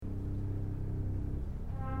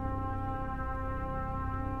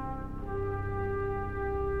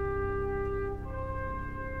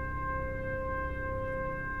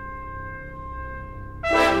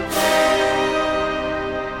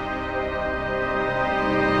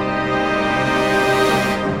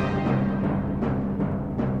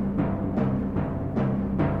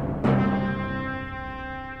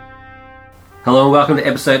Hello and welcome to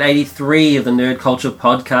episode 83 of the Nerd Culture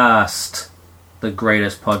Podcast, the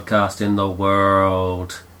greatest podcast in the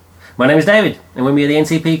world. My name is David, and with me are the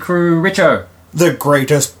NCP crew, Richo. The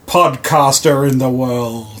greatest podcaster in the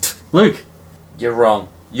world. Luke. You're wrong.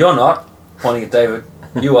 You're not pointing at David.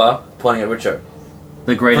 You are pointing at Richo.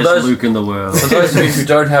 The greatest Luke in the world. For those of you who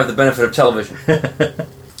don't have the benefit of television.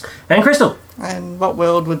 And Crystal. And what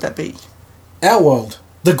world would that be? Our world.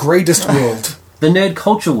 The greatest world. The Nerd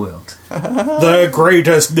Culture world. The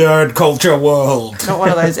greatest nerd culture world. Not one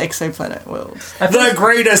of those exoplanet worlds. The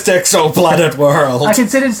greatest exoplanet world. I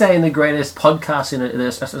considered saying the greatest podcast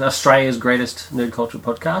in Australia's greatest nerd culture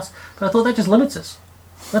podcast, but I thought that just limits us.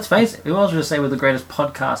 Let's face it, we might as well just say we're the greatest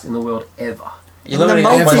podcast in the world ever. You're limiting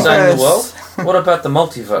us by saying the world? What about the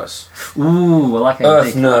multiverse? Ooh, I like how Earth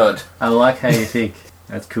you think. nerd. I like how you think.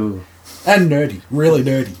 That's cool. And nerdy. Really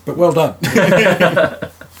nerdy. But well done.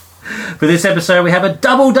 For this episode, we have a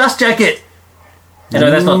double dust jacket. No,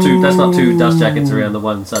 that's not two. That's not two dust jackets around the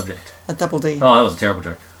one subject. A double D. Oh, that was a terrible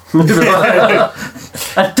joke.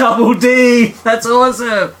 A double D. That's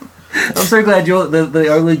awesome. I'm so glad you're the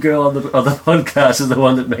only girl on the podcast is the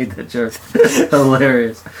one that made that joke.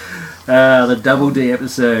 Hilarious. The double D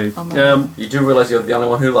episode. You do realise you're the only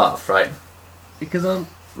one who laughed, right? Because I'm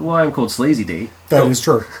called Sleazy D. That is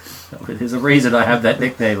true. There's a reason I have that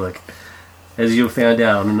nickname, Luke. As you've found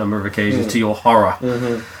out on a number of occasions, to your horror.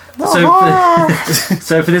 Mm-hmm.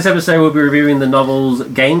 So for this episode, we'll be reviewing the novels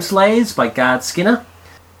Game Slaves by Garth Skinner,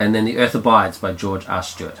 and then The Earth Abides by George R.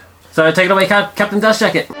 Stewart. So take it away, Captain Dust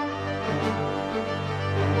Jacket.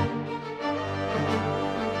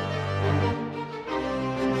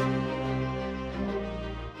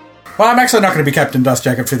 Well, I'm actually not going to be Captain Dust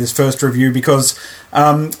Jacket for this first review because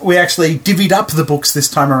we actually divvied up the books this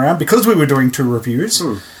time around because we were doing two reviews.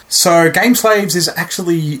 So Game Slaves is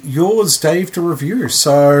actually yours, Dave, to review.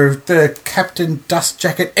 So the Captain Dust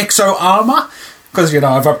Jacket Exo Armour, because,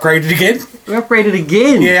 I've upgraded again. We upgraded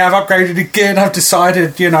again? Yeah, I've upgraded again. I've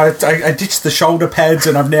decided, I ditched the shoulder pads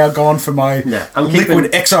and I've now gone for my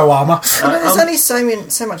liquid Exo Armour. There's only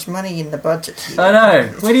so much money in the budget here. I know.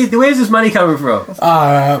 Where's this money coming from?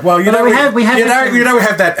 Well, we have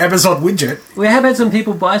that Amazon widget. We have had some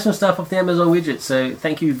people buy some stuff off the Amazon widget, so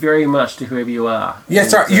thank you very much to whoever you are.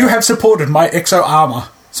 Yes, right. You have supported my Exo Armour,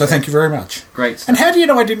 so thank you very much. Great stuff. And how do you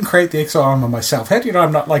know I didn't create the Exo Armour myself? How do you know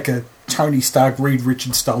I'm not like a Tony Stark, Reed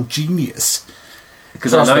Richards style genius?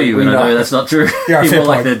 Because I know you, and I know that's not true. Yeah, you're more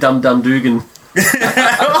like the Dum Dum Dugan.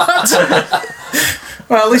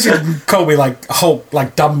 Well, at least you didn't call me like Hulk,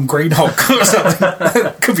 like Dumb Green Hulk or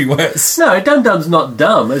something. Could be worse. No, Dum Dum's not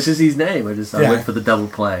dumb. That's just his name. I went for the double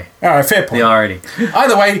play. All right, fair point. The irony.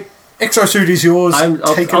 Either way, exosuit is yours.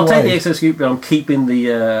 I'll take the exosuit, but I'm keeping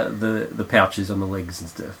the pouches on the legs and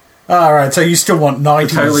stuff. All right, so you still want 90s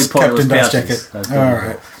totally Captain Dust pouches. Jacket. All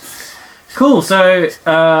right. Cool. So,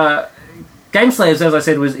 Game Slaves, as I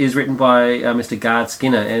said, is written by Mr. Garth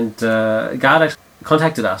Skinner, and Garth actually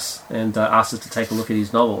contacted us and asked us to take a look at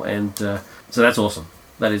his novel, and so that's awesome.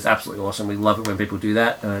 That is absolutely awesome. We love it when people do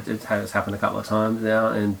that. It has happened a couple of times now,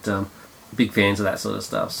 and big fans of that sort of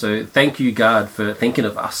stuff. So thank you, Garth, for thinking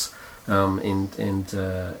of us and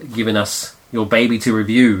giving us your baby to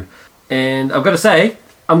review. And I've got to say,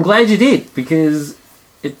 I'm glad you did, because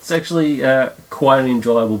it's actually quite an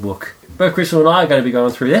enjoyable book. Both Crystal and I are going to be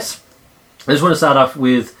going through this. I just want to start off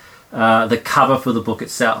with the cover for the book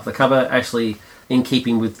itself. The cover actually, in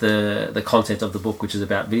keeping with the content of the book, which is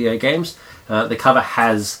about video games, the cover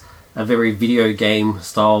has a very video game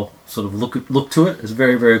style sort of look to it. It's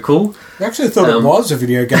very, very cool. I actually thought it was a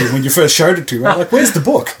video game when you first showed it to me. Like, where's the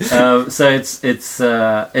book? So it's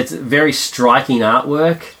very striking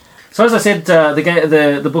artwork. So as I said,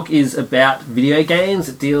 the book is about video games.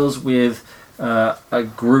 It deals with a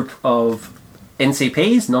group of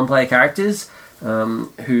NCPs, non-player characters,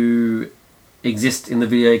 who exist in the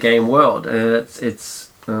video game world.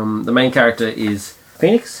 It's the main character is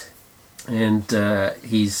Phoenix, and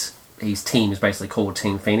his team is basically called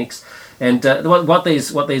Team Phoenix. And what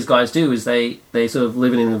these guys do is they sort of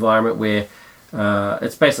live in an environment where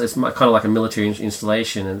it's kind of like a military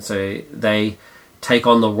installation, and so they take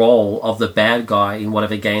on the role of the bad guy in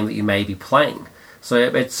whatever game that you may be playing. So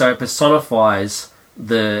it personifies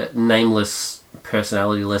the nameless,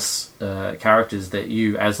 personality-less characters that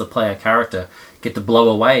you, as the player character, get to blow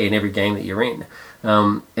away in every game that you're in.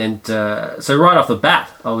 So right off the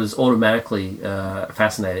bat, I was automatically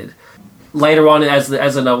fascinated. Later on, as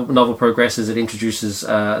the novel progresses, it introduces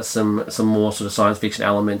some more sort of science fiction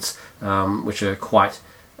elements, which are quite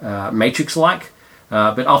Matrix-like.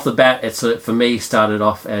 But off the bat, it for me started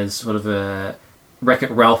off as sort of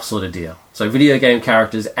Wreck-It Ralph sort of deal. So video game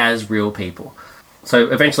characters as real people.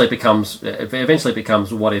 So eventually it becomes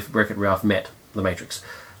what if Wreck-It Ralph met the Matrix.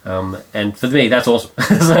 And for me, that's awesome.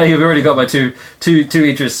 So you've already got my two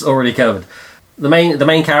interests already covered. The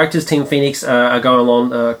main characters, Team Phoenix, are going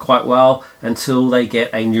along quite well until they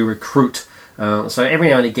get a new recruit. So every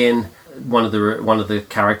now and again, one of the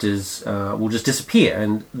characters will just disappear,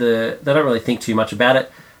 and they don't really think too much about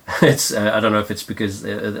it. It's I don't know if it's because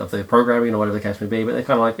of their programming or whatever the case may be, but they're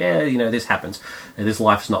kind of like, yeah, this happens. And this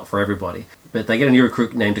life's not for everybody. But they get a new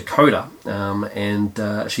recruit named Dakota,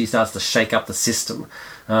 and she starts to shake up the system.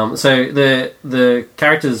 So the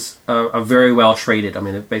characters are very well treated. I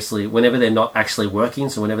mean, basically, whenever they're not actually working,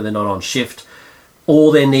 so whenever they're not on shift,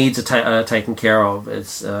 all their needs are taken care of.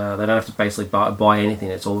 It's they don't have to basically buy anything.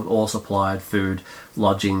 It's all supplied, food,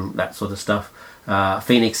 lodging, that sort of stuff.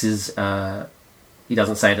 Phoenix is he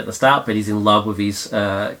doesn't say it at the start, but he's in love with he's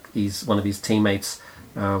one of his teammates,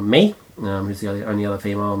 Me, who's the only other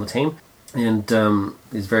female on the team, and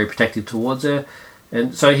is very protective towards her.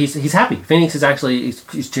 And so he's happy. Phoenix is actually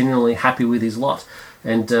he's genuinely happy with his lot,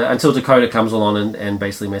 and until Dakota comes along and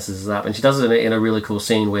basically messes it up, and she does it in a really cool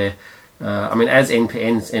scene where, as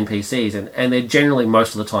NPCs, and they're generally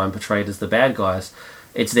most of the time portrayed as the bad guys.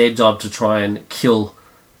 It's their job to try and kill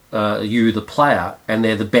you, the player, and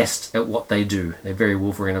they're the best at what they do. They're very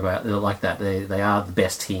Wolverine about it, like that. They are the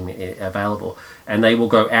best team available, and they will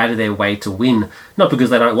go out of their way to win. Not because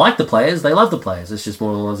they don't like the players; they love the players. It's just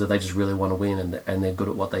more the ones that they just really want to win, and they're good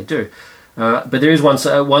at what they do. But there is one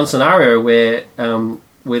scenario where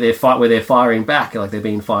they're firing back, like they're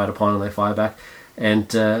being fired upon, and they fire back, and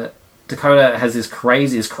Dakota has this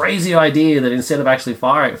crazy idea that instead of actually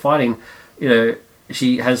fighting,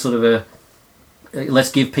 she has sort of a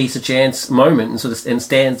let's give peace a chance moment, and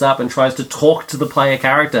stands up and tries to talk to the player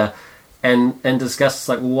character and discuss,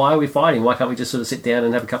 like, why are we fighting? Why can't we just sort of sit down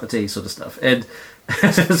and have a cup of tea, sort of stuff? And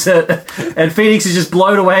and Phoenix is just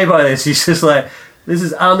blown away by this. She's just like, this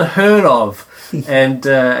is unheard of. And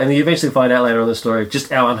you eventually find out later on the story just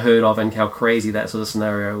how unheard of and how crazy that sort of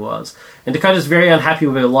scenario was. And Dakota's very unhappy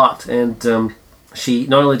with her lot, and she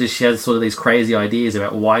not only does she have sort of these crazy ideas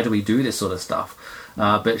about why do we do this sort of stuff,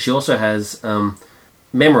 but she also has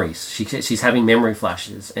memories. She's having memory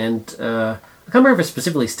flashes, and I can't remember if it's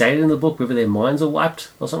specifically stated in the book whether their minds are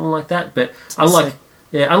wiped or something like that. But unlike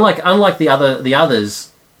the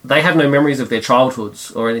others, they have no memories of their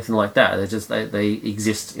childhoods or anything like that. They're just they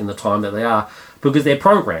exist in the time that they are because they're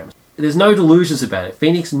programmed. There's no delusions about it.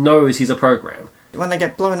 Phoenix knows he's a program. When they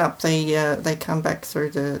get blown up, they come back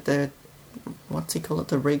through the what's he call it,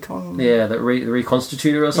 the recon? Yeah, the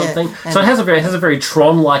reconstitutor or something. Yeah, so it has a very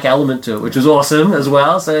Tron-like element to it, which is awesome as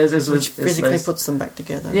well. So which physically puts them back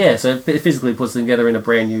together. Yeah, so it physically puts them together in a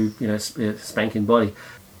brand new, spanking body.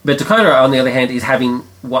 But Dakota, on the other hand, is having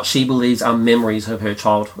what she believes are memories of her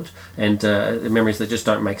childhood, and memories that just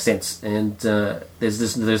don't make sense. And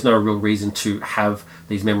there's no real reason to have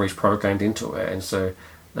these memories programmed into her, and so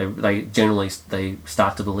they generally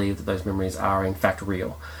start to believe that those memories are in fact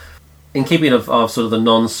real. In keeping of sort of the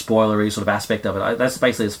non-spoilery sort of aspect of it, that's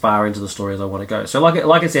basically as far into the story as I want to go. So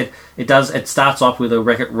like I said, it starts off with a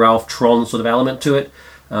Wreck-It Ralph Tron sort of element to it,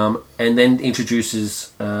 and then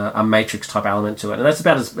introduces a Matrix type element to it, and that's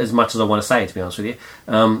about as much as I want to say, to be honest with you,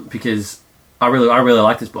 because I really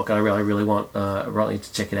like this book, and I really want you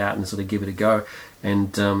to check it out and sort of give it a go,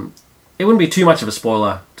 and it wouldn't be too much of a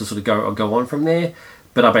spoiler to sort of go on from there.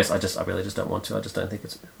 But I really just don't want to. I just don't think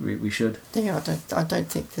we should. Yeah, I don't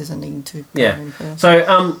think there's a need to. Yeah.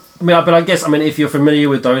 So, but I guess, if you're familiar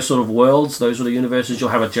with those sort of worlds, those sort of universes, you'll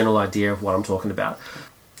have a general idea of what I'm talking about.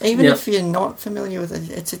 Even if you're not familiar with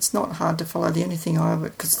it, it's not hard to follow. The only thing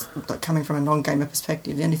because coming from a non-gamer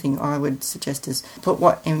perspective, the only thing I would suggest is put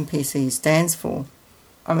what NPC stands for.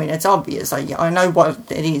 It's obvious. I know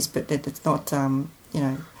what it is, but it's not,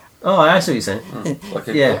 Oh, I see what you're saying.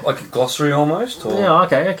 Like a glossary almost? Or? Yeah,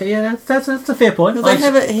 okay, yeah, that's a fair point. Well,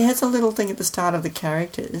 he has a little thing at the start of the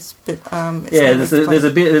characters, but there's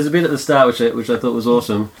a bit at the start which I thought was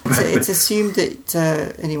awesome. It's assumed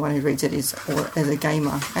that anyone who reads it is a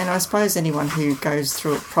gamer, and I suppose anyone who goes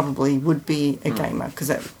through it probably would be a gamer because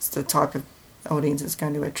that's the type of audience it's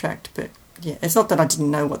going to attract. But yeah, it's not that I didn't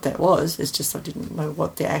know what that was. It's just I didn't know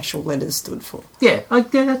what the actual letters stood for. Yeah,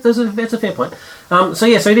 that's a fair point. So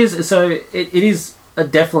it is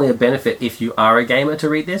definitely a benefit if you are a gamer to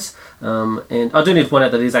read this. And I do need to point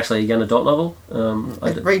out that it is actually a young adult novel.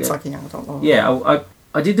 It reads like a young adult novel. Yeah,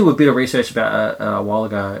 I did do a bit of research about a while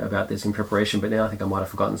ago about this in preparation, but now I think I might have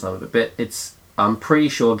forgotten some of it. But I'm pretty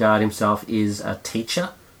sure Guard himself is a teacher,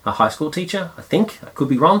 a high school teacher. I think I could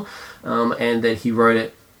be wrong, and that he wrote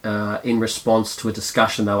it in response to a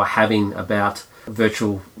discussion they were having about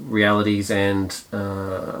virtual realities and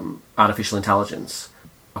artificial intelligence.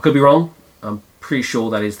 I could be wrong. I'm pretty sure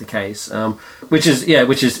that is the case. Which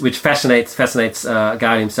fascinates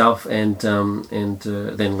Gard himself, and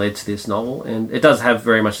then led to this novel. And it does have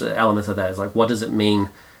very much the elements of that. It's like, what does it mean?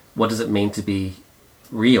 What does it mean to be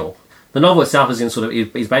real? The novel itself is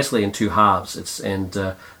is basically in two halves.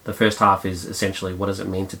 The first half is essentially what does it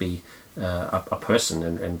mean to be a person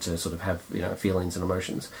and to sort of have feelings and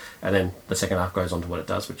emotions, and then the second half goes on to what it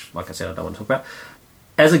does, which, like I said, I don't want to talk about.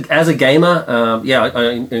 As a gamer, I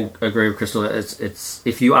agree with Crystal. It's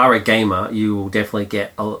if you are a gamer, you will definitely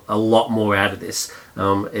get a lot more out of this.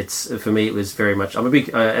 It's for me, it was very much. I'm a big,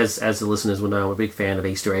 as the listeners will know, I'm a big fan of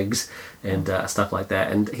Easter eggs and stuff like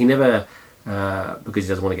that. And he never, because he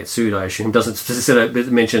doesn't want to get sued, I assume, doesn't specifically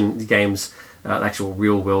mention games, actual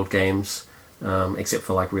real world games, except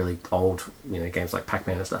for like really old, games like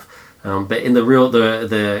Pac-Man and stuff. But in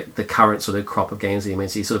the current sort of crop of games that he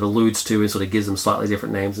mentions, he sort of alludes to and sort of gives them slightly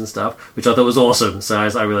different names and stuff, which I thought was awesome. So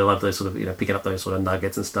I really love those sort of, picking up those sort of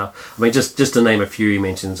nuggets and stuff. I mean, just to name a few, he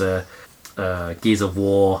mentions Gears of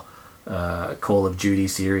War, Call of Duty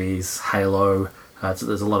series, Halo. So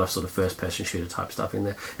there's a lot of sort of first-person shooter type stuff in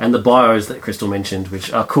there. And the bios that Crystal mentioned,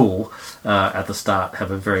 which are cool at the start,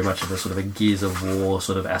 have a very much of a sort of a Gears of War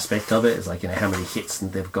sort of aspect of it. It's like, how many hits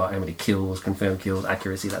they've got, how many kills, confirmed kills,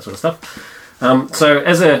 accuracy, that sort of stuff. So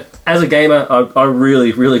as a gamer, I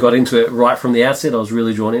really, really got into it right from the outset. I was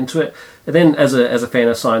really drawn into it. And then as a fan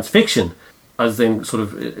of science fiction, I was then sort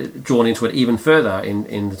of drawn into it even further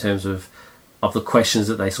in the terms of the questions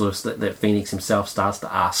that that Phoenix himself starts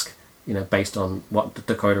to ask, based on what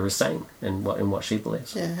Dakota is saying and what she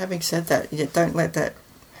believes. Yeah, having said that, don't let that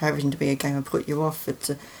having to be a gamer put you off.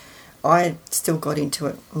 I still got into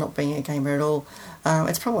it not being a gamer at all.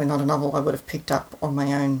 It's probably not a novel I would have picked up on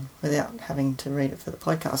my own without having to read it for the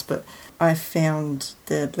podcast, but I found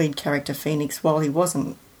the lead character Phoenix, while he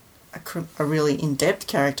wasn't a really in-depth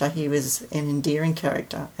character, he was an endearing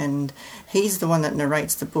character, and he's the one that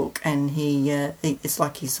narrates the book, and it's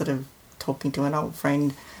like he's sort of talking to an old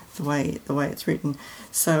friend, the way it's written.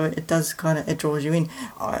 So it does it draws you in.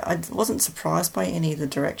 I wasn't surprised by any of the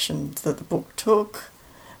directions that the book took.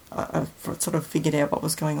 I sort of figured out what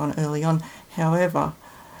was going on early on. However,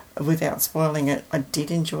 without spoiling it, I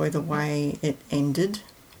did enjoy the way it ended,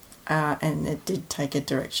 and it did take a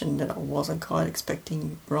direction that I wasn't quite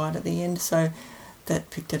expecting right at the end, so that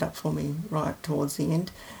picked it up for me right towards the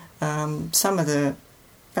end. Some of the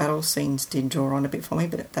battle scenes did draw on a bit for me,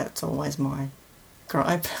 but that's always my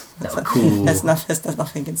gripe. Cool. There's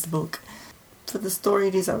nothing against the book. For the story,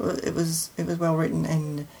 it was well written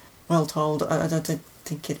and well told. I don't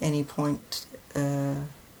think at any point there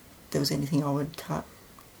was anything I would cut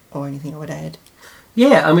or anything I would add.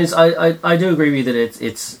 Yeah, I mean, I do agree with you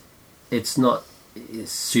that it's not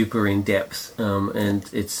super in depth, and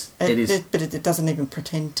it is, but it doesn't even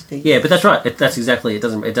pretend to be. Yeah, but that's right. That's exactly. It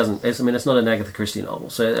doesn't. It's not an Agatha Christie novel.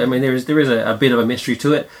 So I mean, there is a bit of a mystery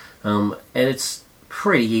to it, and it's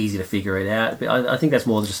pretty easy to figure it out. But I think that's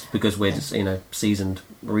more just because we're just seasoned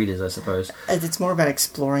readers, I suppose. It's more about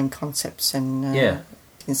exploring concepts and you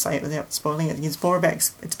can say it without spoiling it. It's more about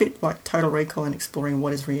it's a bit like Total Recall and exploring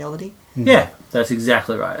what is reality. Yeah, that's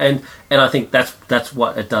exactly right, and I think that's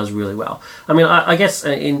what it does really well. I mean, I guess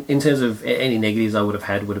in terms of any negatives I would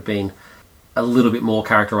have been a little bit more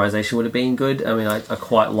characterization would have been good. I mean, I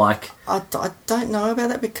quite like. I don't know about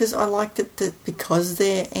that, because I like that because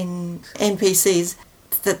they're NPCs.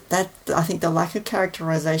 That I think the lack of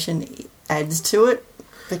characterization adds to it,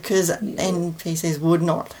 because NPCs would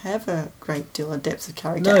not have a great deal of depth of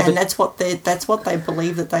character, and that's what they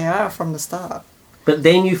believe that they are from the start. But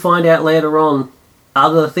then you find out later on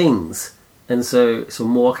other things, and so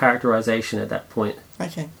more characterization at that point.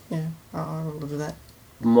 Okay, yeah, I'll live with that.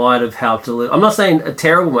 Might have helped a little. I'm not saying a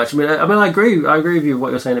terrible much. I mean, I agree with you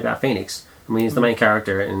what you're saying about Phoenix. I mean, he's the main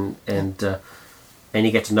character, and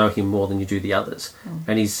you get to know him more than you do the others.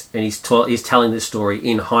 And he's telling this story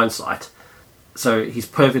in hindsight, so he's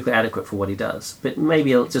perfectly adequate for what he does. But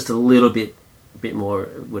maybe just a little bit more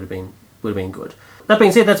would have been good. That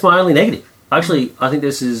being said, that's my only negative. Actually, I think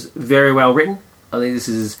this is very well written. I think this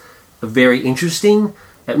is very interesting.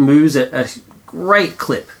 It moves at a great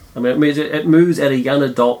clip. I mean, it moves at a young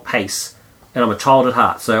adult pace, and I'm a child at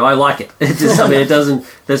heart, so I like it. It doesn't.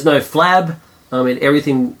 There's no flab. I mean,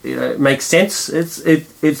 everything makes sense. It's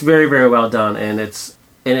very, very well done, and it's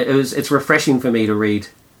refreshing for me to read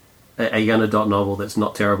a young adult novel that's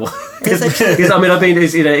not terrible. Is that true? Because I mean, I've been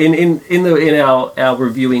in our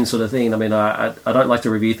reviewing sort of thing. I mean, I don't like to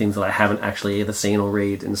review things that I haven't actually either seen or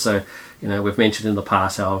read, and so we've mentioned in the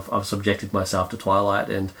past how I've subjected myself to Twilight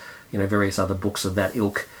and various other books of that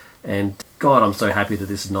ilk. And God, I'm so happy that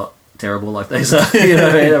this is not terrible like these are.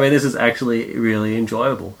 I mean, this is actually really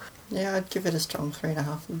enjoyable. Yeah, I'd give it a strong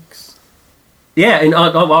 3.5 looks. Yeah, and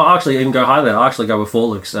I'll actually even go higher than that. I'll actually go with 4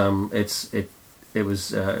 looks. It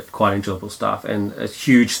was quite enjoyable stuff, and a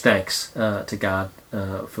huge thanks to Gard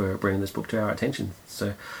for bringing this book to our attention.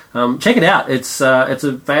 So check it out. It's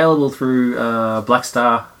available through Black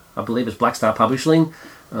Star. I believe it's Black Star Publishing.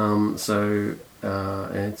 So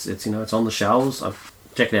it's on the shelves.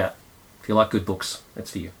 Check it out. If you like good books,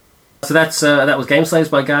 it's for you. So that was Game Slaves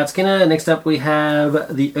by Gard Skinner. Next up we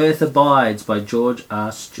have The Earth Abides by George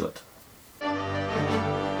R. Stewart.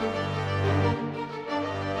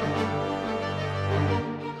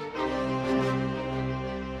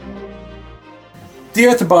 The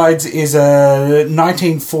Earth Abides is a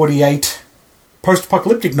 1948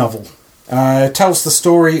 post-apocalyptic novel. It tells the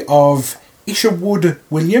story of Isherwood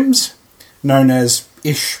Williams, known as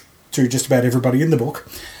Ish to just about everybody in the book,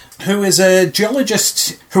 who is a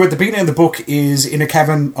geologist who at the beginning of the book is in a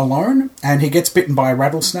cabin alone, and he gets bitten by a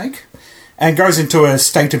rattlesnake and goes into a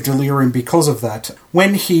state of delirium because of that.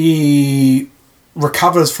 When he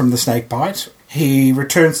recovers from the snake bite, he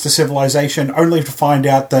returns to civilization only to find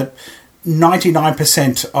out that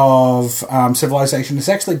 99% of civilization has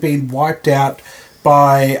actually been wiped out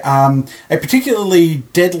by a particularly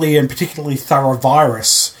deadly and particularly thorough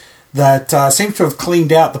virus that seems to have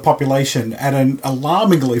cleaned out the population at an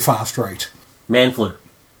alarmingly fast rate. Man flu.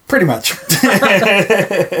 Pretty much.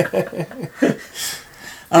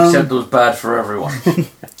 Except it was bad for everyone.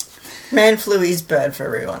 Man flu is bad for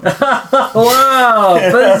everyone. Wow!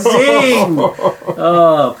 Bazing!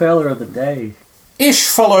 Oh, Perler of the Day. Ish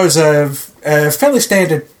follows a fairly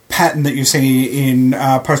standard pattern that you see in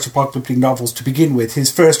post-apocalyptic novels to begin with.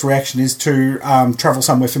 His first reaction is to travel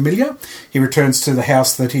somewhere familiar. He returns to the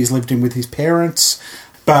house that he's lived in with his parents,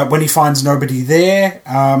 but when he finds nobody there,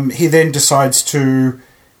 he then decides to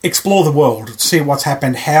explore the world, see what's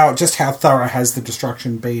happened, how thorough has the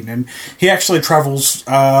destruction been. And he actually travels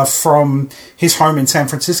from his home in San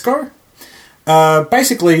Francisco,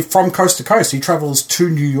 basically from coast to coast. He travels to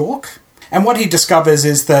New York. And what he discovers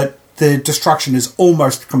is that the destruction is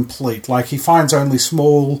almost complete. Like, he finds only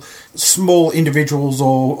small individuals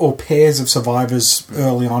or pairs of survivors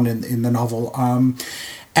early on in the novel.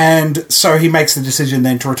 And so he makes the decision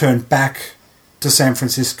then to return back to San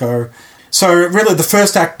Francisco. So really the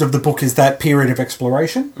first act of the book is that period of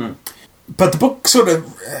exploration. Mm. But the book sort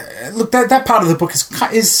of... that part of the book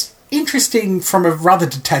is interesting from a rather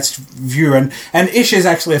detached view. And Ish is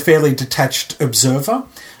actually a fairly detached observer.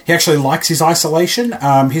 He actually likes his isolation.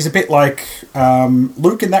 He's a bit like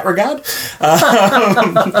Luke in that regard.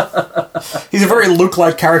 He's a very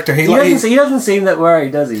Luke-like character. He doesn't seem that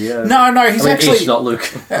worried, does he? Yeah. No, he's actually... Ish, not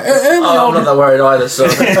Luke. I'm not that worried either, so...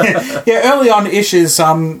 early on, Ish is...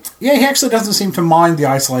 he actually doesn't seem to mind the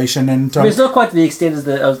isolation. And it's not quite to the extent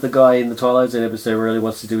as the guy in the Twilight Zone episode really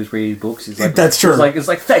wants to do is read books. He's like, that's true. It's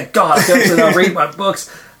like, thank God, I'll read my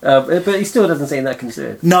books. But he still doesn't seem that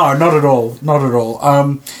concerned. No, not at all. Not at all.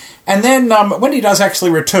 And then when he does actually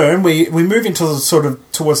return, we move into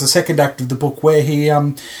towards the second act of the book, where he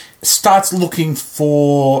starts looking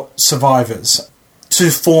for survivors to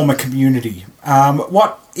form a community.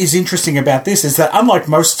 What is interesting about this is that unlike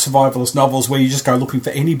most survivalist novels where you just go looking for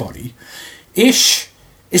anybody, Ish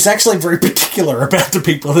is actually very particular about the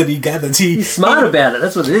people that he gathers. He's smart about it,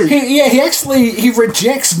 that's what it is. He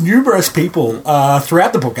rejects numerous people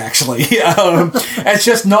throughout the book, actually. It's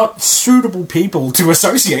just not suitable people to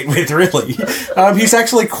associate with, really. He's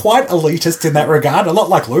actually quite elitist in that regard, a lot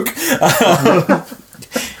like Luke. So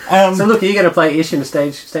look, are you going to play Ish in a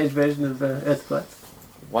stage version of Earth Abides?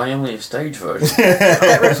 Why only a stage version?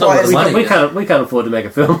 That requires we can't afford to make a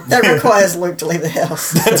film. That requires Luke to leave the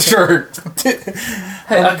house. That's true.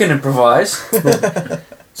 Hey, I can improvise.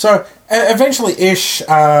 So eventually Ish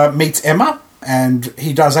meets Emma, and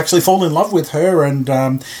he does actually fall in love with her,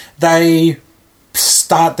 and they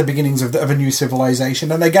start the beginnings of a new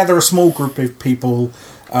civilization, and they gather a small group of people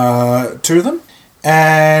to them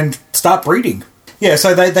and start breeding. Yeah,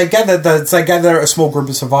 so they gather a small group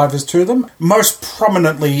of survivors to them. Most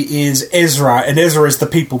prominently is Ezra, and Ezra is the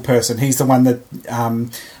people person. He's the one that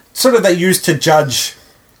they use to judge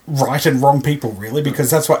right and wrong people, really,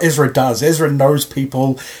 because that's what Ezra does. Ezra knows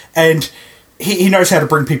people, and he knows how to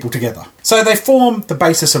bring people together. So they form the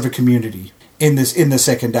basis of a community. in the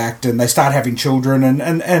second act, and they start having children,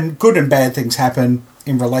 and good and bad things happen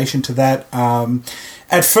in relation to that.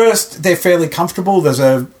 At first, they're fairly comfortable. There's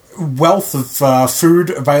a wealth of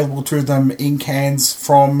food available to them in cans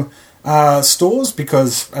from stores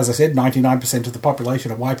because, as I said, 99% of the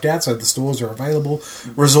population are wiped out, so the stores are available.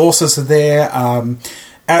 Resources are there.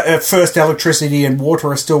 At first, electricity and water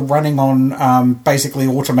are still running on basically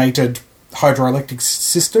automated hydroelectric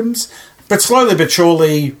systems. But slowly but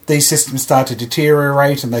surely, these systems start to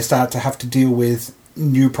deteriorate and they start to have to deal with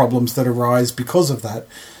new problems that arise because of that.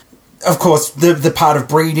 Of course, the part of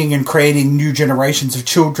breeding and creating new generations of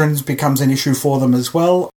children becomes an issue for them as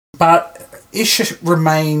well. But Ish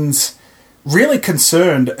remains really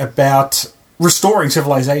concerned about restoring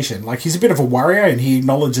civilization. Like, he's a bit of a warrior and he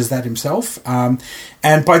acknowledges that himself. And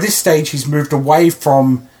by this stage, he's moved away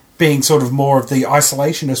from being sort of more of the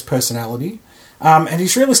isolationist personality. And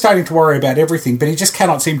he's really starting to worry about everything, but he just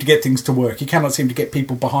cannot seem to get things to work. He cannot seem to get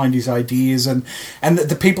people behind his ideas, and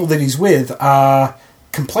the people that he's with are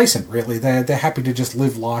complacent, really. They're happy to just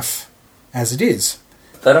live life as it is.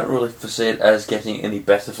 They don't really foresee it as getting any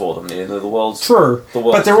better for them. You know, the world's true,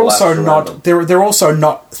 but they're also not. Them. They're also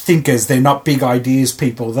not thinkers. They're not big ideas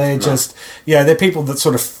people. They're just they're people that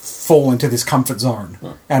sort of fall into this comfort zone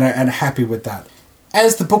and are happy with that.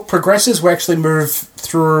 As the book progresses, we actually move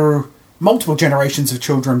through multiple generations of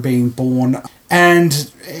children being born,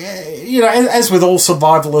 and as with all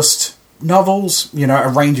survivalist novels, a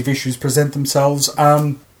range of issues present themselves.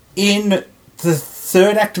 In the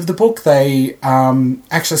third act of the book, they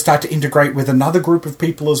actually start to integrate with another group of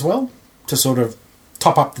people as well to sort of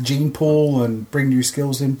top up the gene pool and bring new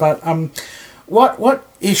skills in. But what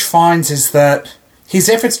Ish finds is that his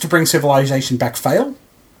efforts to bring civilization back fail.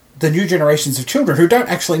 The new generations of children who don't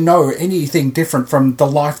actually know anything different from the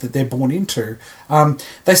life that they're born into,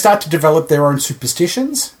 they start to develop their own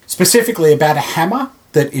superstitions, specifically about a hammer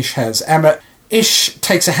that Ish has. Ish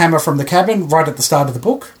takes a hammer from the cabin right at the start of the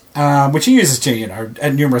book, which he uses to,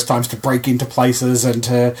 at numerous times to break into places and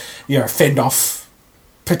to, fend off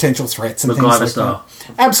potential threats and things like that.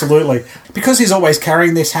 Absolutely. Because he's always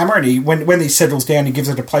carrying this hammer, and when he settles down, he gives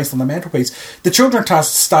it a place on the mantelpiece. The children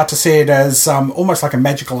start to see it as almost like a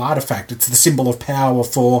magical artifact. It's the symbol of power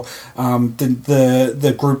for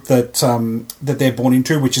the group that they're born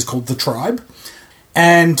into, which is called the tribe.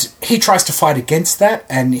 And he tries to fight against that,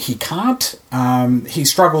 and he can't. He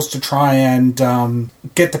struggles to try and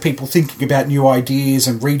get the people thinking about new ideas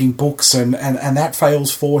and reading books, and that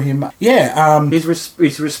fails for him. Yeah.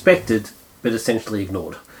 He's respected, but essentially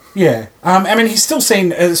ignored. Yeah. He's still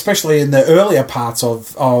seen, especially in the earlier parts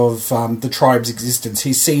of the tribe's existence,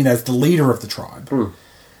 he's seen as the leader of the tribe. Mm.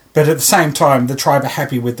 But at the same time, the tribe are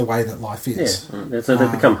happy with the way that life is. Yeah. So they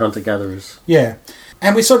become hunter-gatherers. Yeah.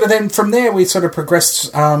 And we sort of then, from there, we sort of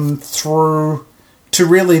progressed through to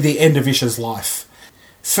really the end of Ish's life.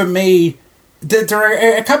 For me, there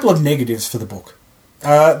are a couple of negatives for the book.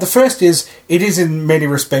 The first is, it is in many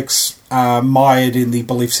respects mired in the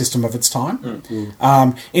belief system of its time.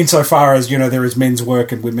 Mm-hmm. Insofar as, there is men's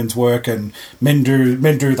work and women's work, and men do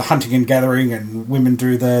the hunting and gathering, and women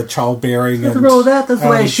do the childbearing. Nothing wrong with that. That's the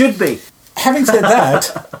way it should be. Having said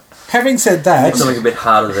that, it's something a bit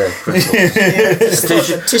harder there.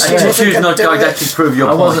 Choose not to actually prove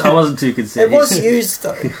your point. I wasn't too concerned. It was used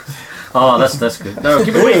though. Oh, that's good. No,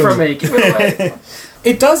 keep it away from me. Keep it away.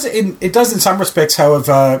 It does in some respects,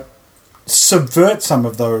 however, subvert some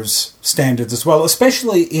of those standards as well,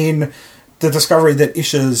 especially in the discovery that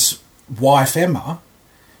Ish's wife Emma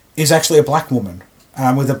is actually a black woman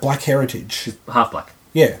with a black heritage. She's half black.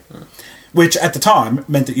 Yeah. Which at the time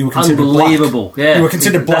meant that you were considered unbelievable. Black. Yeah, you were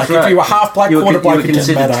considered black. Right. If you were half black, quarter black, you were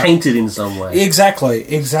considered tainted in some way. Exactly.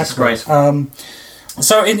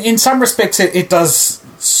 So in some respects, it does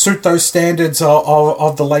suit those standards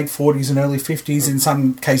of the late 40s and early 50s. In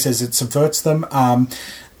some cases, it subverts them.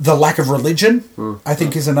 The lack of religion, I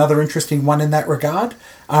think, is another interesting one in that regard,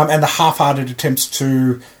 and the half-hearted attempts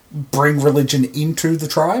to bring religion into the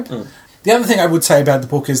tribe. The other thing I would say about the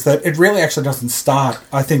book is that it really actually doesn't start.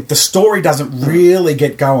 I think the story doesn't really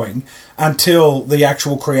get going until the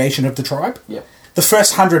actual creation of the tribe. Yep. The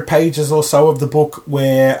first 100 pages or so of the book,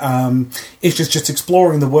 where Ish is just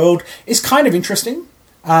exploring the world, is kind of interesting,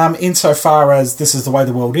 insofar as this is the way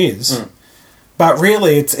the world is. But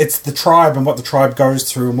really, it's the tribe and what the tribe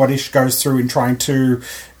goes through and what Ish goes through in trying to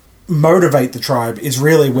motivate the tribe is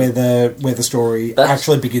really where the story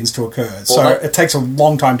actually begins to occur. So it takes a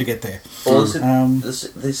long time to get there. Well, if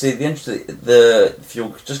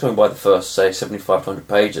you're just going by the first, say, 75 to 100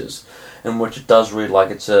 pages, in which it does read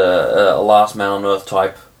like it's a last man on earth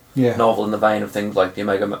type novel in the vein of things like the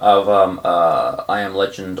Omega of I Am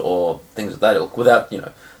Legend or things of that ilk, without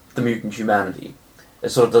the mutant humanity. It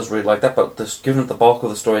sort of does read like that, but given that the bulk of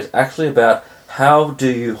the story is actually about how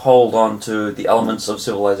do you hold on to the elements of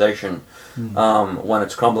civilization when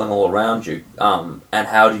it's crumbling all around you, and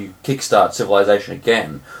how do you kickstart civilization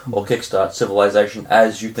again, or kickstart civilization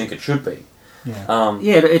as you think it should be.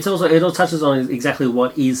 It all touches on exactly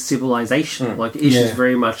what is civilization. Like Ish is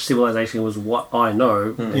very much civilization was what I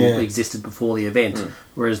know and existed before the event,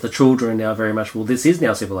 whereas the children now very much this is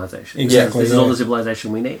now civilization. Exactly, this is all the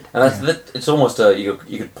civilization we need. And it's almost you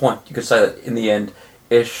could say that in the end,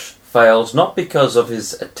 Ish fails not because of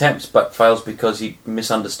his attempts, but fails because he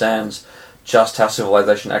misunderstands just how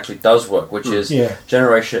civilization actually does work, which is new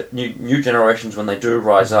generations, when they do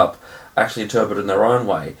rise up, actually interpret it in their own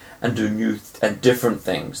way and do new and different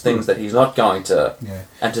things that he's not going to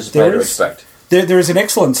anticipate or expect. There is an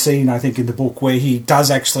excellent scene, I think, in the book where he does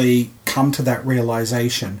actually come to that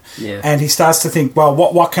realization, and he starts to think, well,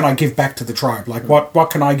 what can I give back to the tribe? Like, what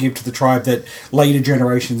can I give to the tribe that later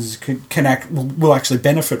generations will actually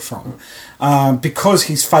benefit from? Because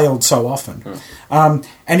he's failed so often.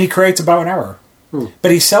 And he creates a bow and arrow.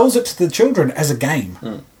 But he sells it to the children as a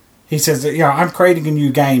game. He says, I'm creating a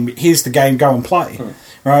new game. Here's the game. Go and play.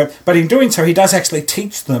 Right? But in doing so, he does actually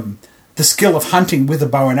teach them the skill of hunting with a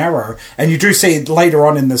bow and arrow. And you do see later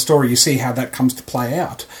on in the story, you see how that comes to play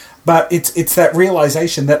out. But it's that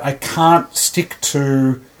realization that I can't stick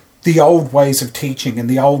to the old ways of teaching and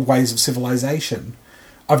the old ways of civilization.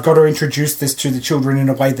 I've got to introduce this to the children in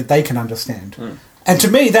a way that they can understand. And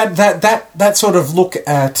to me, that sort of look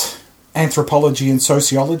at anthropology and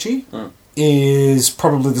sociology is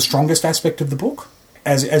probably the strongest aspect of the book.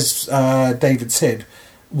 As David said,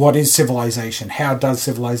 what is civilization? How does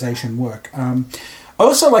civilization work? I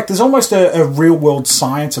also like there's almost a real-world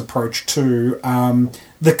science approach to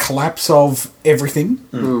the collapse of everything.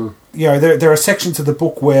 There are sections of the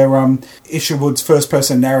book where Isherwood's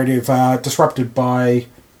first-person narrative are disrupted by...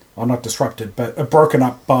 Well, not disrupted, but broken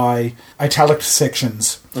up by italic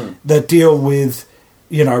sections that deal with,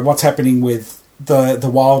 what's happening with the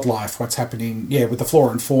wildlife, what's happening, with the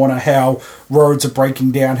flora and fauna, how roads are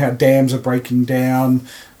breaking down, how dams are breaking down,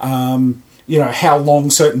 how long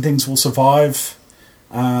certain things will survive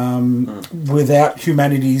without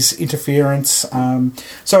humanity's interference.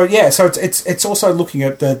 So it's also looking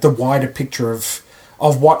at the wider picture of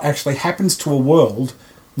what actually happens to a world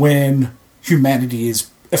when humanity is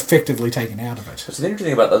effectively taken out of it. So the interesting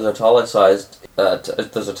thing about those italicized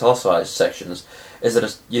sections is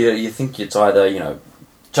that you think it's either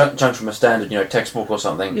chunks from a standard textbook or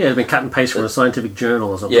something. Yeah, it's been cut and paste from a scientific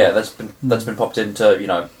journal or something. Yeah, that's been popped in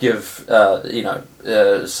to give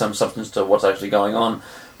some substance to what's actually going on.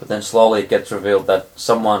 But then slowly it gets revealed that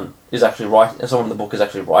someone in the book is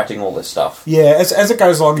actually writing all this stuff. Yeah, as it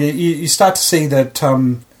goes along, you start to see that.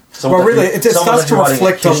 It starts to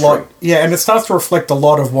reflect a lot. Yeah, and it starts to reflect a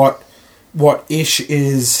lot of what Ish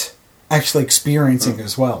is actually experiencing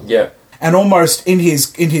as well. Yeah. And almost in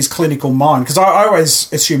his clinical mind, because I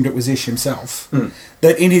always assumed it was Ish himself,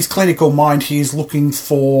 that in his clinical mind he is looking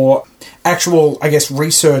for actual,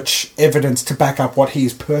 research evidence to back up what he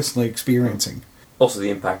is personally experiencing. Also the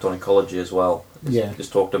impact on ecology as well is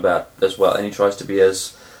talked about as well, and he tries to be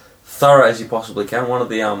as thorough as he possibly can. One of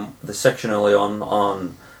the section early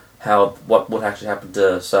on what would actually happen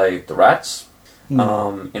to, say, the rats,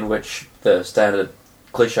 in which the standard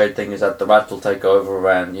cliched thing is that the rats will take over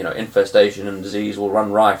and infestation and disease will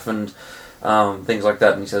run rife and things like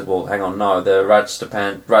that. And he says, well, hang on, no, the rats'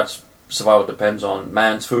 survival depends on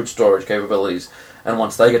man's food storage capabilities, and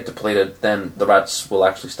once they get depleted, then the rats will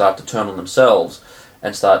actually start to turn on themselves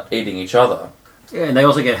and start eating each other. Yeah, and they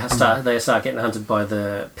also start getting hunted by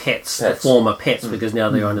the pets. The former pets, because now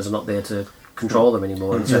the owners are not there to control them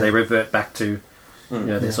anymore, and so they revert back to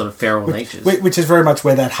their sort of feral natures. Which is very much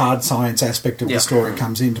where that hard science aspect of the story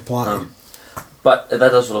comes into play. But that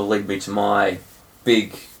does sort of lead me to my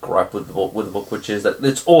big gripe with the book, which is that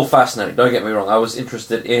it's all fascinating. Don't get me wrong. I was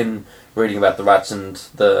interested in reading about the rats and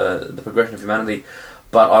the progression of humanity,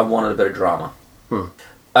 but I wanted a bit of drama. I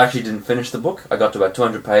actually didn't finish the book. I got to about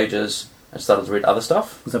 200 pages and started to read other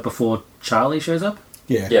stuff. Was that before Charlie shows up?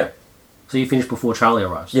 Yeah. So you finished before Charlie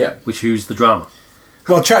arrives? Yeah. Who's the drama?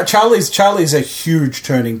 Well, Charlie's a huge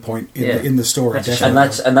turning point in the story,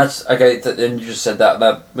 definitely. And that's okay. And you just said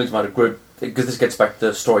that brings me to group, because this gets back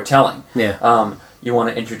to storytelling. Yeah. You want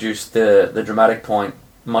to introduce the dramatic point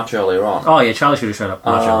much earlier on. Oh yeah, Charlie should have showed up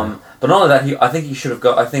much earlier. But not only that, I think he should have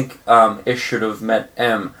got. I think Ish should have met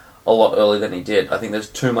M a lot earlier than he did. I think there's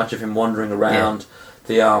too much of him wandering around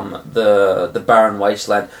the barren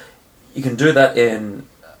wasteland. You can do that in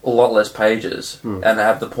a lot less pages and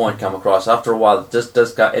have the point come across. After a while,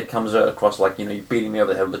 it comes across like, you know, you're beating me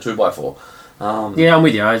over the head with a 2x4. Yeah, I'm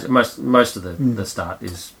with you. Most of the start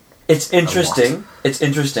is... It's interesting. It's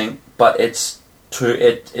interesting, but it's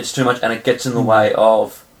too much, and it gets in the way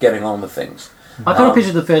of getting on with things. I kind of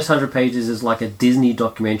pictured the first 100 pages as like a Disney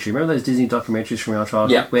documentary. Remember those Disney documentaries from our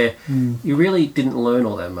childhood, where you really didn't learn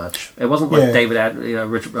all that much. It wasn't like David,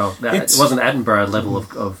 Richard. Well, it wasn't Attenborough level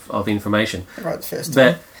of information. Right, the first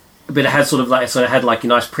time. But it had sort of like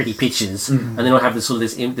nice pretty pictures, and then it'll have this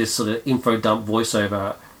sort of info dump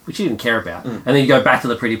voiceover, which you didn't care about, and then you go back to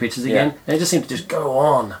the pretty pictures again, and it just seemed to just go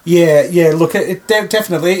on. Yeah. Look, it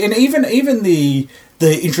definitely, and even the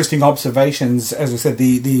interesting observations, as I said,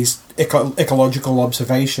 these ecological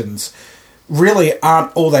observations, really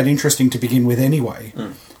aren't all that interesting to begin with anyway.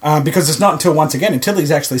 Because it's not until he's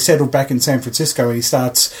actually settled back in San Francisco and he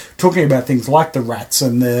starts talking about things like the rats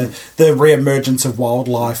and the re-emergence of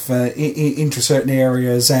wildlife into certain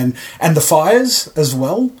areas and the fires as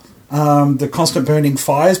well. The constant burning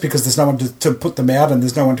fires because there's no one to put them out and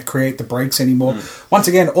there's no one to create the breaks anymore. Once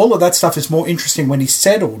again, all of that stuff is more interesting when he's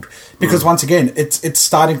settled because once again, it's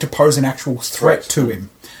starting to pose an actual threat to him.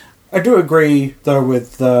 I do agree, though,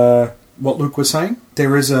 with what Luke was saying.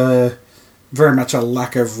 There is very much a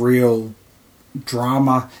lack of real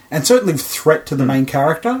drama and certainly threat to the main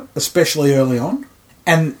character, especially early on.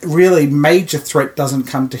 And really major threat doesn't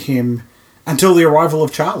come to him until the arrival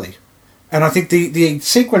of Charlie. And I think the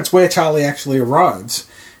sequence where Charlie actually arrives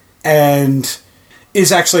and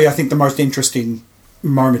is actually, I think, the most interesting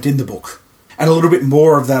moment in the book. And a little bit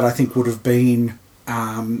more of that, I think, would have been,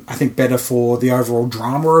 I think, better for the overall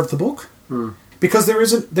drama of the book. Because there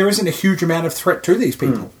isn't a huge amount of threat to these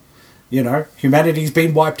people. You know, humanity's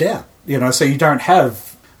been wiped out. You know, so you don't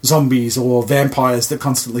have zombies or vampires that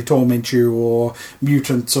constantly torment you or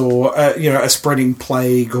mutants or, a spreading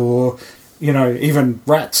plague or... even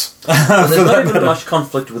rats. Well, there's not even much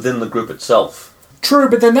conflict within the group itself. True,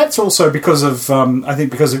 but then that's also because of,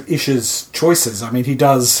 because of Ish's choices. I mean, he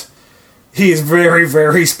is very,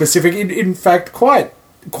 very specific. In fact, quite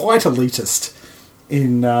elitist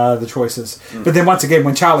in the choices. But then once again,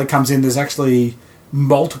 when Charlie comes in, there's actually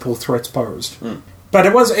multiple threats posed. But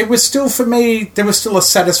it was still, for me, there was still a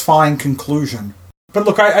satisfying conclusion. But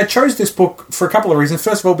look, I chose this book for a couple of reasons.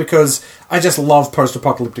 First of all, because I just love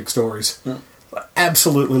post-apocalyptic stories. I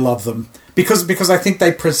absolutely love them. Because I think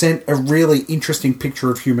they present a really interesting picture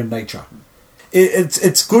of human nature.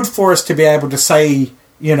 It's good for us to be able to say,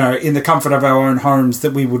 in the comfort of our own homes,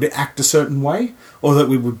 that we would act a certain way, or that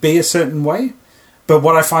we would be a certain way. But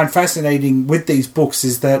what I find fascinating with these books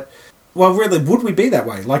is that, well, really, would we be that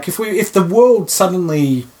way? Like, if the world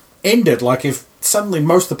suddenly ended, like if suddenly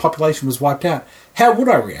most of the population was wiped out, how would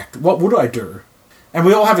I react? What would I do? And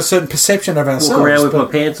we all have a certain perception of ourselves. Walk around with my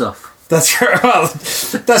pants off. That's right. Well,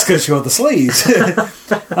 that's because you're the sleaze.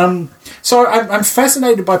 So I'm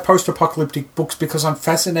fascinated by post-apocalyptic books because I'm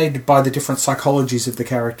fascinated by the different psychologies of the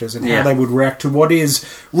characters and how they would react to what is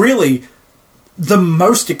really the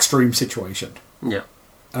most extreme situation. Yeah.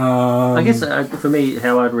 I guess for me,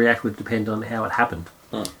 how I'd react would depend on how it happened.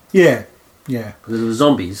 Yeah. Because if it was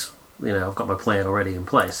zombies, I've got my plan already in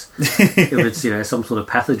place. If it's, some sort of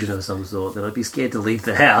pathogen of some sort, then I'd be scared to leave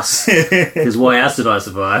the house. Because why else did I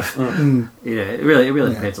survive? It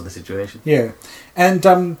really depends on the situation. Yeah. And,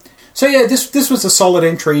 this was a solid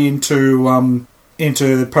entry into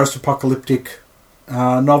post-apocalyptic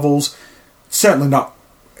novels. Certainly not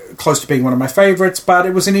close to being one of my favourites, but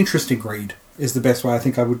it was an interesting read, is the best way I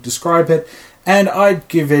think I would describe it. And I'd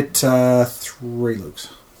give it 3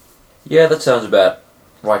 Lukes. Yeah, that sounds about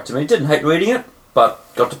right to me. Didn't hate reading it, but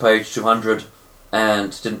got to page 200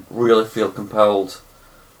 and didn't really feel compelled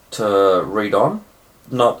to read on.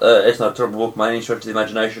 It's not a terrible book by any stretch of the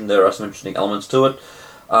imagination. There are some interesting elements to it,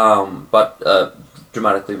 but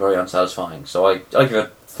dramatically very unsatisfying. So I give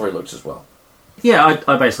it 3 Lukes as well. Yeah,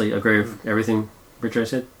 I basically agree with everything Richo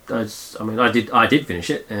said. I did finish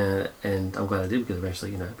it, and I'm glad I did because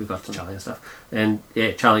eventually, we got to Charlie and stuff. And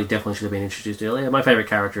yeah, Charlie definitely should have been introduced earlier. My favourite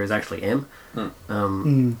character is actually M,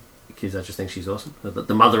 because I just think she's awesome.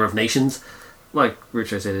 The mother of nations, like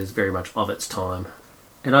Richo said, is very much of its time.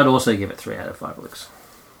 And I'd also give it 3 out of 5 Lukes.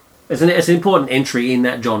 It's an important entry in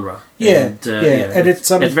that genre. And it's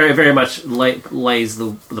very, very much lays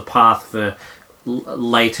the path for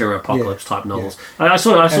later apocalypse type novels. I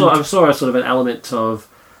saw a sort of an element of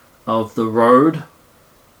the road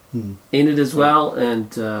in it as well,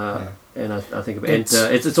 and I think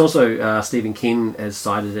it's also Stephen King has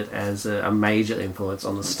cited it as a major influence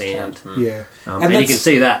on The Stand. And you can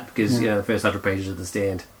see that because the first 100 pages of The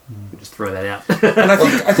Stand. We just throw that out. And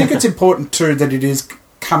I think it's important too that it is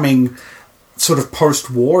coming sort of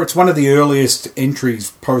post-war. It's one of the earliest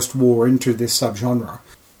entries post-war into this subgenre.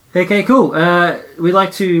 Okay, cool. We'd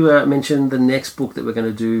like to mention the next book that we're going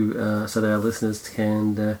to do so that our listeners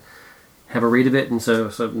can have a read of it and so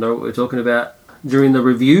know what we're talking about during the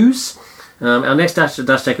reviews. Our next Dust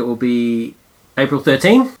Jacket will be April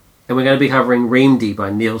 13, and we're going to be covering Reamdy by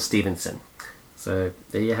Neil Stevenson. So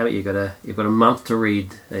there you have it. You've got a month to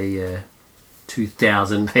read a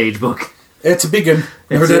 2,000-page book. It's a big one.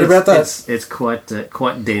 Never heard about that. It's quite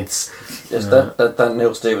dense. Yes, that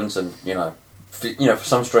Neil Stevenson. For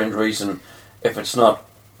some strange reason, if it's not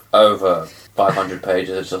over 500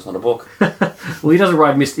 pages, it's just not a book. Well, he doesn't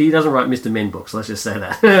write Mr. Men books. Let's just say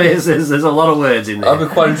that. there's a lot of words in there. I'd be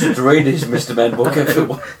quite interested to read his Mr. Men book.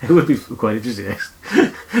 It would be quite interesting,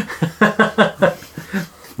 actually.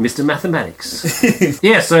 Mr. Mathematics.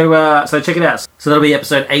 Yeah, so check it out. So that'll be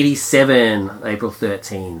episode 87, April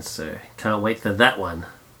 13. So can't wait for that one.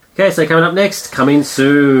 Okay, so coming up next, coming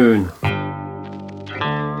soon.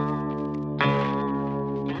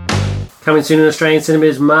 Coming soon in Australian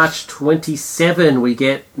cinemas, March 27, we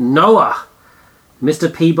get Noah,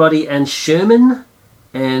 Mr. Peabody and Sherman,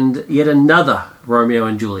 and yet another Romeo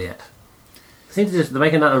and Juliet. They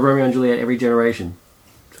make another Romeo and Juliet every generation.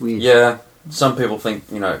 It's weird. Yeah. Some people think,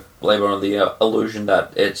 labor on the illusion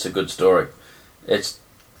that it's a good story. It's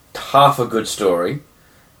half a good story,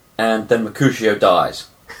 and then Mercutio dies.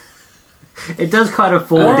 It does kind of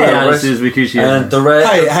fall down as soon as Mercutio and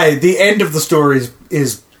dies. Hey, the end of the story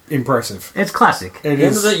is impressive. It's classic. It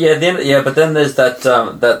is. But then there's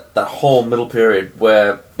that whole middle period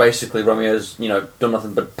where basically Romeo's, done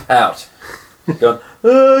nothing but pout. Going,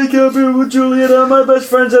 I can't be with Juliet, my best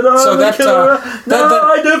friends at all. So I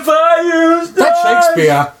defy you. That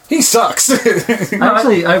Shakespeare, he sucks.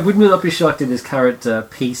 Actually, I would not be shocked in this current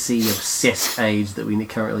PC obsessed age that we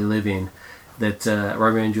currently live in that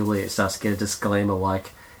Romeo and Juliet starts to get a disclaimer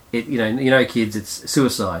like, kids, it's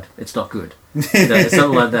suicide. It's not good. It's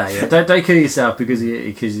something like that. Yeah. Don't kill yourself because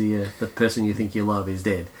the person you think you love is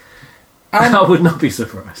dead. I would not be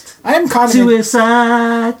surprised. I am kind of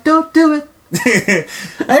suicide. Don't do it. I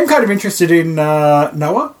am kind of interested in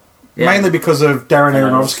Noah, mainly because of Darren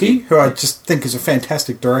Aronofsky, who I just think is a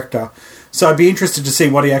fantastic director. So I'd be interested to see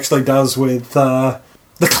what he actually does with the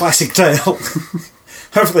classic tale.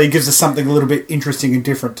 Hopefully he gives us something a little bit interesting and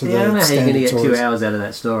different to the standard I don't know how you're going to get stories. 2 hours out of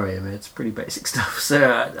that story. I mean, it's pretty basic stuff.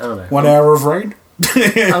 So, I don't know. 1 hour of rain?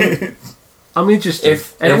 I'm interested.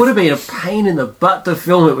 It would have been a pain in the butt to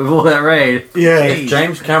film it with all that rain. Yeah. If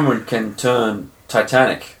James Cameron can turn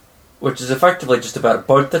Titanic, which is effectively just about a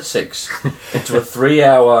boat that sinks, into a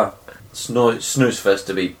 3-hour snooze fest,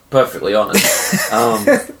 to be perfectly honest.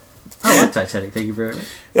 I like Titanic, thank you very much.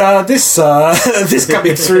 This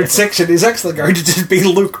coming through section is actually going to just be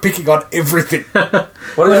Luke picking on everything.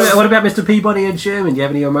 What about Mr. Peabody and Sherman? Do you have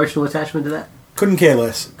any emotional attachment to that? Couldn't care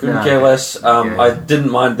less. Couldn't care less. I didn't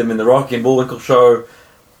mind them in the Rocky and Bullwinkle show,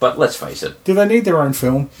 but let's face it. Do they need their own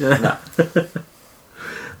film? No.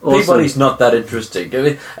 Awesome. Peabody's not that interesting. I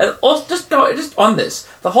mean, and also, just on this,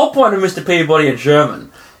 the whole point of Mr. Peabody and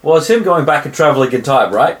Sherman was him going back and travelling in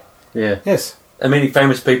time, right? Yeah. Yes. And meeting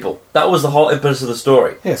famous people. That was the whole impetus of the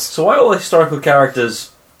story. Yes. So why all the historical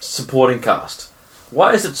characters supporting cast?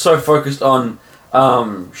 Why is it so focused on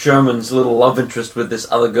Sherman's little love interest with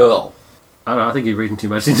this other girl? I don't know, I think you're reading too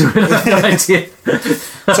much into it. I have no idea.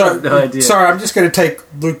 No idea. Sorry, I'm just going to take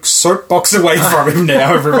Luke's soapbox away from him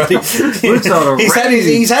now, everybody. Luke's on a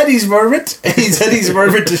he's had his moment. He's had his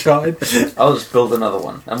moment to shine. I'll just build another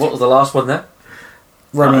one. And what was the last one there?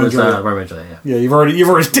 Romeo and Juliet. Romeo and Juliet, yeah. Yeah, you've already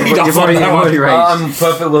teed off on that one. I'm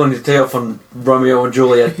perfectly willing to tee off on Romeo and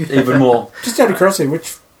Juliet even more. Just out of curiosity,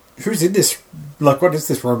 who's in this? Like, what is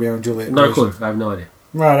this Romeo and Juliet? No clue. I have no idea.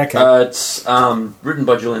 Right, okay. It's written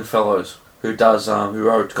by Julian Fellows, who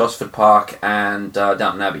wrote Gosford Park and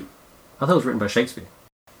Downton Abbey. I thought it was written by Shakespeare.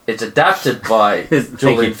 It's adapted by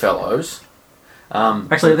Julian Fellows.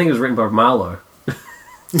 Actually, I think it was written by Marlowe.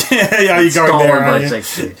 Yeah, you're going there, by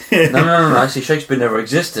Shakespeare. No. Actually, Shakespeare never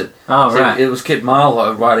existed. Oh, right. It was Kit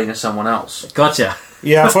Marlowe writing as someone else. Gotcha.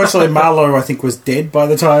 Yeah, unfortunately, Marlowe, I think, was dead by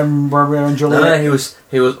the time Romeo and Juliet. No,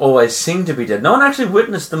 he was always seen to be dead. No one actually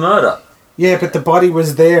witnessed the murder. Yeah, but the body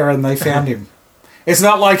was there and they found him. It's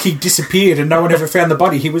not like he disappeared and no one ever found the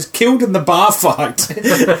body. He was killed in the bar fight.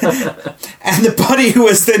 And the body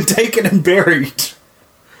was then taken and buried.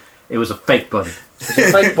 It was a fake body. It's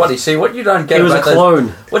a fake body. See, what you don't get it was about a clone.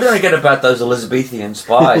 What you don't get about those Elizabethan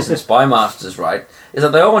spies and spy masters, right, is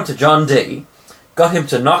that they all went to John Dee, got him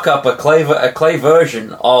to knock up a clay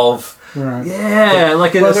version of Right. Yeah,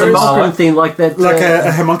 like Well, a there is- simulacrum thing, like that. Like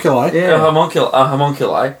a homunculi. Yeah. A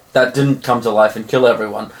homunculi that didn't come to life and kill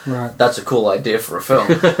everyone. Right. That's a cool idea for a film.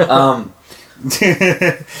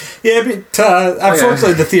 Yeah, but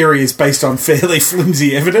unfortunately the theory is based on fairly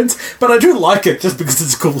flimsy evidence, but I do like it just because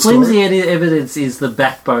it's a cool story. Flimsy evidence is the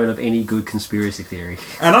backbone of any good conspiracy theory.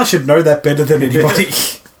 And I should know that better than anybody.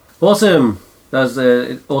 Awesome. That was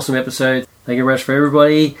an awesome episode. Thank you very much for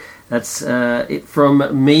everybody. That's it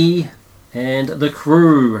from me and the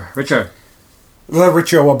crew. Richo. The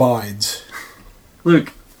Richo abides.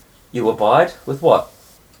 Luke. You abide with what?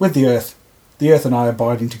 With the Earth. The Earth and I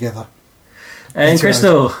abiding together. And That's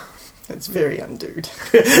Crystal. That's very undude.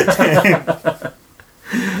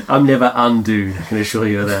 I'm never undude, I can assure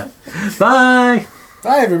you of that. Bye!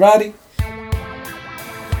 Bye, everybody.